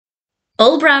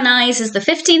Old Brown Eyes is the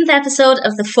 15th episode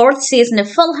of the 4th season of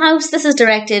Full House. This is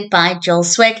directed by Joel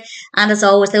Zwick, and as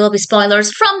always there will be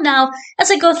spoilers from now as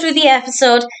I go through the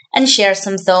episode and share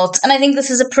some thoughts. And I think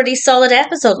this is a pretty solid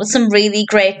episode with some really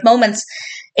great moments.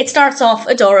 It starts off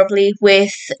adorably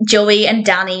with Joey and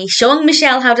Danny showing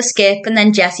Michelle how to skip, and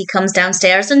then Jessie comes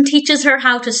downstairs and teaches her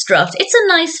how to strut. It's a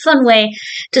nice, fun way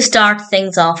to start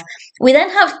things off. We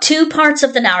then have two parts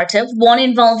of the narrative, one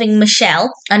involving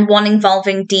Michelle and one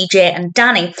involving DJ and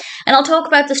Danny. And I'll talk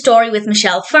about the story with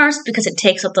Michelle first because it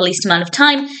takes up the least amount of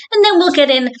time, and then we'll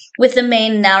get in with the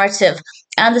main narrative.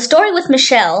 And the story with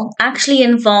Michelle actually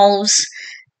involves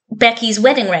Becky's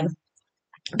wedding ring,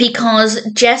 because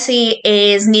Jessie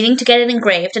is needing to get it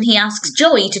engraved and he asks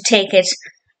Joey to take it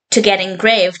to get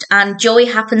engraved, and Joey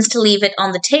happens to leave it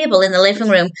on the table in the living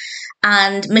room.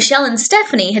 And Michelle and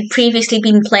Stephanie had previously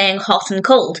been playing Hot and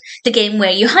Cold, the game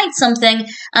where you hide something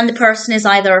and the person is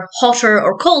either hotter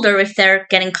or colder if they're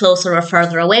getting closer or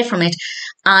further away from it.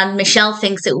 And Michelle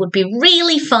thinks it would be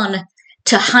really fun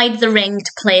to hide the ring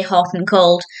to play Hot and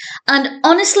Cold. And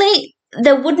honestly,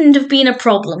 there wouldn't have been a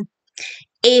problem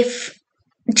if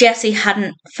Jessie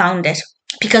hadn't found it,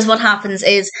 because what happens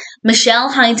is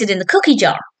Michelle hides it in the cookie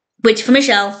jar, which for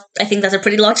Michelle, I think that's a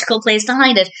pretty logical place to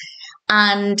hide it.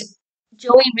 And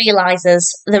Joey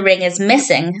realises the ring is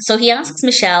missing, so he asks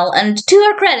Michelle, and to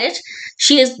her credit,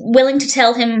 she is willing to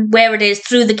tell him where it is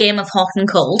through the game of Hot and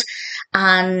Cold.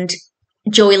 And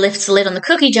Joey lifts the lid on the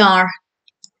cookie jar,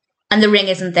 and the ring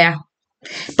isn't there.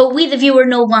 But we, the viewer,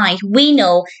 know why. We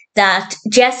know that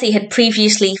Jessie had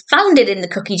previously found it in the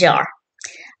cookie jar,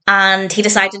 and he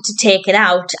decided to take it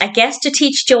out, I guess to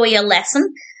teach Joey a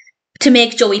lesson, to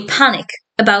make Joey panic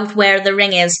about where the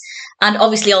ring is, and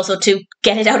obviously also to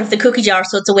get it out of the cookie jar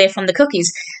so it's away from the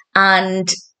cookies. And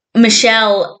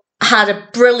Michelle had a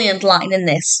brilliant line in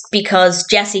this, because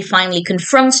Jessie finally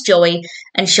confronts Joey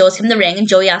and shows him the ring, and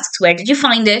Joey asks, "Where did you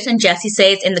find it?" And Jessie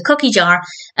says, "In the cookie jar."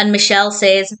 And Michelle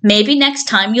says, "Maybe next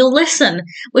time you'll listen,"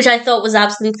 which I thought was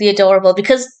absolutely adorable,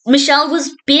 because Michelle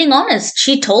was being honest.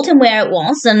 She told him where it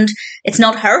was, and it's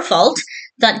not her fault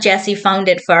that Jessie found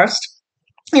it first.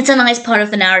 It's a nice part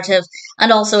of the narrative,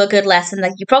 and also a good lesson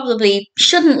that you probably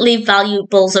shouldn't leave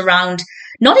valuables around,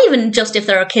 not even just if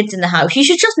there are kids in the house. You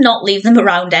should just not leave them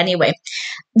around anyway.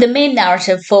 The main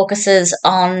narrative focuses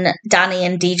on Danny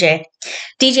and DJ.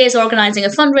 DJ is organising a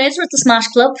fundraiser at the Smash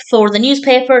Club for the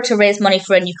newspaper to raise money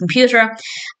for a new computer,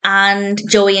 and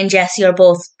Joey and Jessie are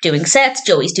both doing sets.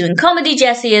 Joey's doing comedy,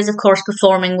 Jessie is, of course,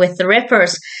 performing with the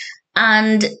Rippers.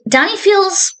 And Danny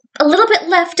feels a little bit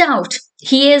left out.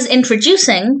 He is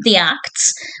introducing the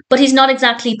acts, but he's not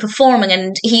exactly performing,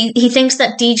 and he thinks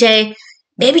that DJ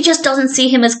maybe just doesn't see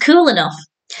him as cool enough.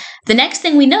 The next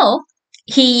thing we know,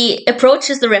 he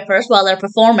approaches the Rippers while they're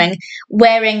performing,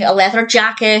 wearing a leather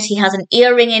jacket. He has an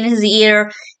earring in his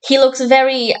ear. He looks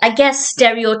very, I guess,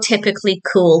 stereotypically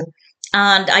cool.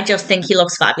 And I just think he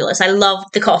looks fabulous. I love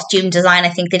the costume design. I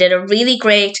think they did a really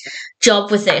great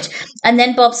job with it. And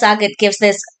then Bob Saget gives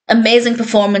this amazing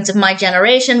performance of My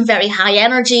Generation, very high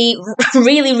energy,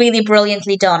 really, really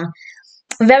brilliantly done.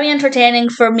 Very entertaining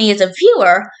for me as a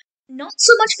viewer. Not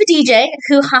so much for DJ,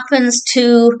 who happens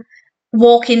to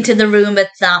walk into the room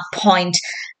at that point,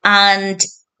 and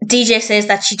DJ says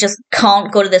that she just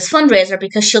can't go to this fundraiser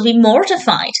because she'll be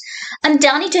mortified. And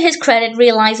Danny, to his credit,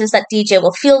 realises that DJ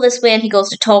will feel this way, and he goes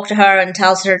to talk to her and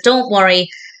tells her, "Don't worry,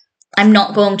 I'm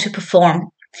not going to perform."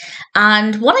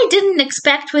 And what I didn't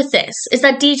expect with this is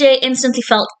that DJ instantly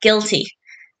felt guilty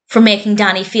for making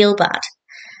Danny feel bad.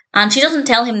 And she doesn't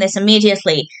tell him this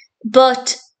immediately,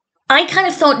 but I kind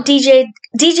of thought DJ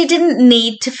didn't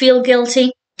need to feel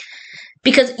guilty.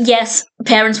 Because, yes,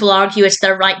 parents will argue it's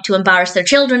their right to embarrass their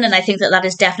children, and I think that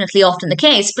is definitely often the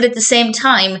case. But at the same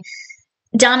time,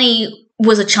 Danny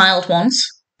was a child once.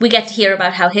 We get to hear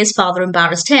about how his father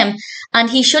embarrassed him, and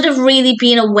he should have really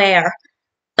been aware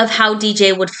of how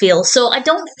DJ would feel. So I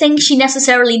don't think she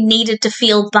necessarily needed to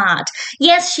feel bad.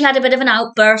 Yes, she had a bit of an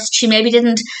outburst. She maybe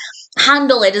didn't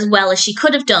handle it as well as she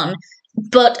could have done.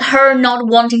 But her not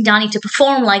wanting Danny to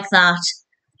perform like that,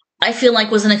 I feel like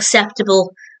was an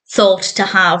acceptable thought to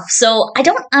have. So I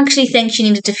don't actually think she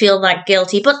needed to feel that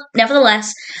guilty, but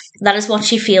nevertheless, that is what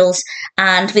she feels.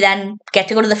 And we then get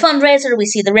to go to the fundraiser. We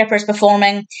see the Rippers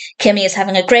performing. Kimmy is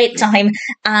having a great time.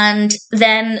 And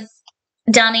then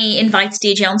Danny invites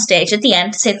DJ on stage at the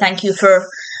end to say thank you for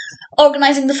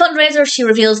organising the fundraiser. She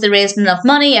reveals they raised enough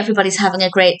money. Everybody's having a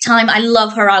great time. I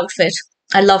love her outfit.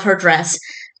 I love her dress.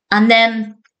 And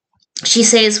then she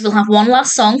says we'll have one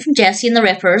last song from Jessie and the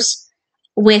Rippers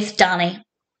with Danny.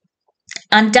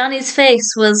 And Danny's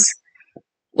face was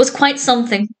quite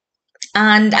something.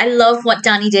 And I love what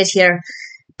Danny did here,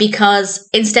 because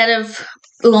instead of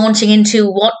launching into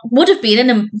what would have been an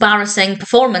embarrassing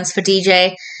performance for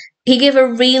DJ, he gave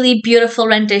a really beautiful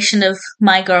rendition of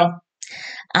My Girl.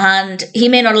 And he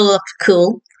may not have looked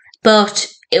cool, but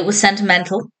it was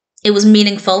sentimental, it was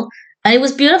meaningful, and it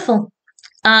was beautiful.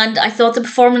 And I thought the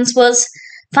performance was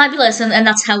fabulous, and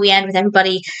that's how we end, with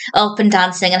everybody up and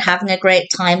dancing and having a great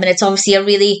time. And it's obviously a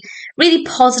really, really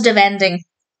positive ending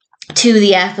to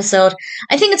the episode.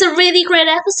 I think it's a really great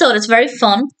episode. It's very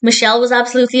fun. Michelle was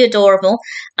absolutely adorable,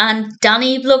 and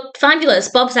Danny looked fabulous.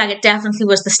 Bob Saget definitely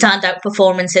was the standout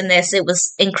performance in this. It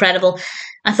was incredible.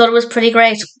 I thought it was pretty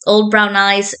great. Old Brown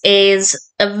Eyes is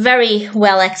a very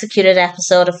well executed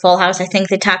episode of Full House. I think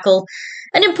they tackle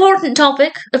an important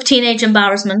topic of teenage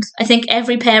embarrassment. I think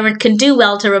every parent can do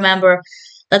well to remember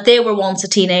that they were once a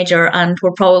teenager and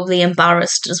were probably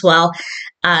embarrassed as well.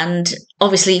 And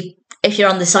obviously, if you're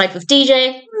on the side with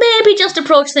DJ, maybe just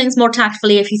approach things more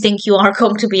tactfully if you think you are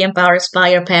going to be embarrassed by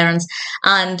your parents.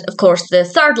 And of course, the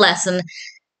third lesson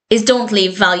is don't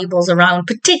leave valuables around,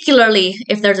 particularly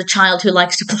if there's a child who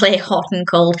likes to play hot and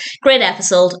cold. Great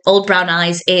episode. Old Brown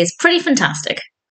Eyes is pretty fantastic.